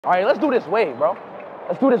All right, let's do this wave, bro.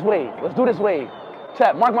 Let's do this wave. Let's do this wave.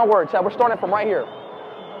 Chat, mark my word, chat. We're starting from right here.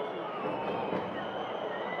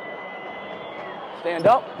 Stand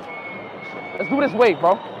up. Let's do this wave,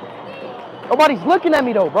 bro. Nobody's looking at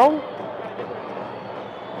me, though, bro.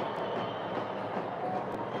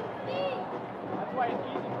 That's why it's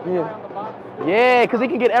easy for the guy on the bottom. Yeah, because he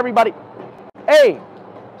can get everybody. Hey,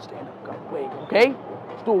 stand up, got a wave, okay?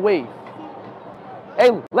 Let's do a wave. Hey,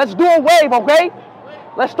 let's do a wave, okay?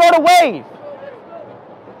 Let's start a wave.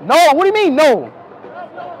 No, what do you mean, no?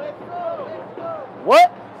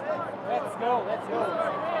 What? Let's go, let's go.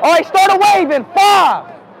 All right, start a wave in 5.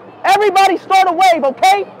 Everybody start a wave,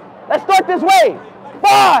 okay? Let's start this wave.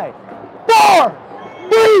 5, 4,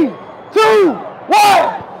 3, 2, 1.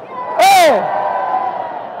 Hey.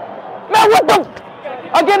 Man, what the?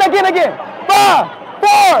 Again. 5,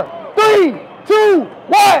 4, 3, 2,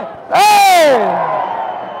 1. Hey.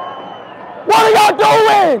 What are y'all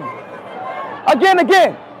doing?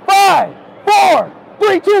 Again. 5, 4,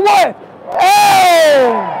 3, 2, 1. Hey.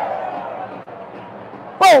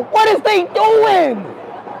 Bro, what is they doing?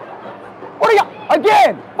 What are y'all?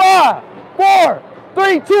 Again. 5, 4,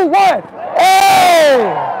 3, 2, 1. Hey.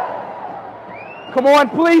 Come on,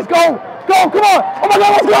 please go. Go, come on. Oh my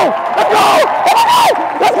God, let's go. Let's go. Oh my God.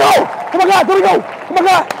 Let's go. Oh my God, there we go. Oh my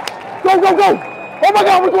God. Go. Oh my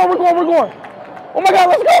God, we're going. Oh my God,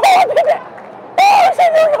 let's go. Oh, look at that. Oh,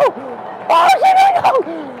 shit, there we go. Oh, shit, there we go.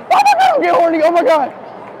 Oh my God, I'm getting horny. Oh my God.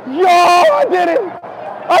 Yo, I did it.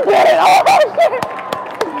 Oh, shit.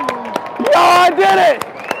 Yo, I did it.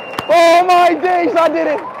 Oh my days, I did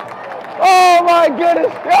it. Oh my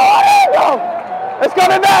goodness. Yo, there we go. It's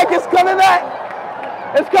coming back.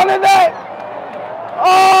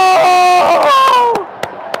 Oh!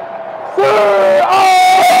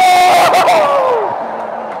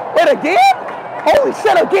 Wait, again? Holy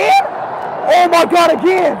shit, again? Oh my God,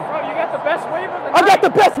 again. Bro, you got the best wave of the night. I got the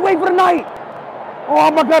best wave of the night.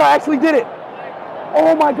 Oh my God, I actually did it.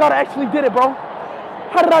 Oh my God, I actually did it, bro.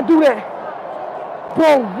 How did I do that?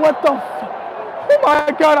 Bro, what the Oh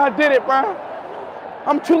my God, I did it, bro.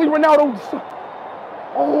 I'm truly Ronaldo.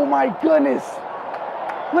 Oh my goodness.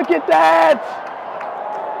 Look at that.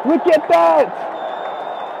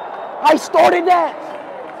 I started that.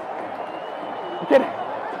 Look at it.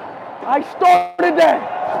 I started that.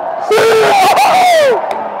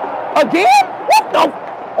 Again? What the?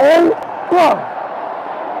 Oh, bro.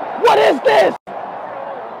 What is this?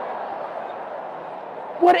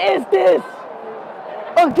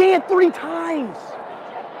 Again, 3 times.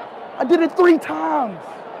 I did it 3 times.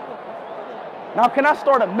 Now, can I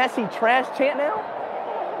start a messy trash chant now?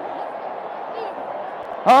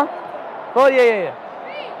 Huh? Oh, yeah.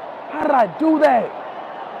 How did I do that?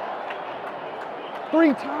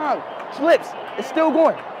 3 times. Slips. It's still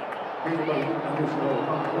going.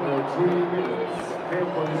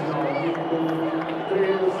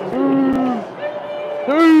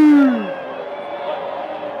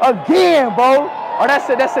 Again, bro. Oh, that's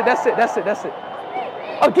it.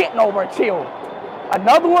 Again, no, bro, chill.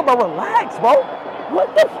 Another one, but relax, bro.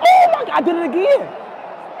 What the? Oh my God, I did it again.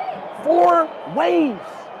 4 waves.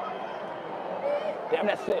 Damn,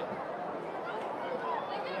 that's it.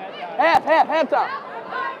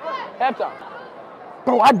 Halftime.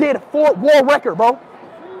 Bro, I did a world record, bro.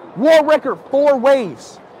 World record, 4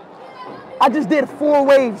 waves. I just did 4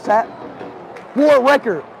 waves, chat. World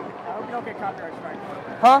record. I hope you don't get copyright strike.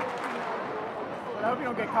 Huh? I hope you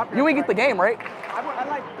don't get copyright. You ain't get the game, right?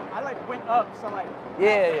 I like went up, so like.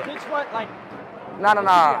 Yeah. Pitch what like.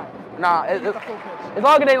 Nah. As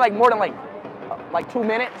long as they like more than like 2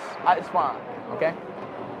 minutes, it's fine. Okay.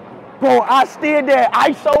 Bro, I still there.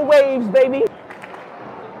 ISO waves, baby.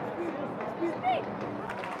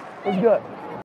 It's good.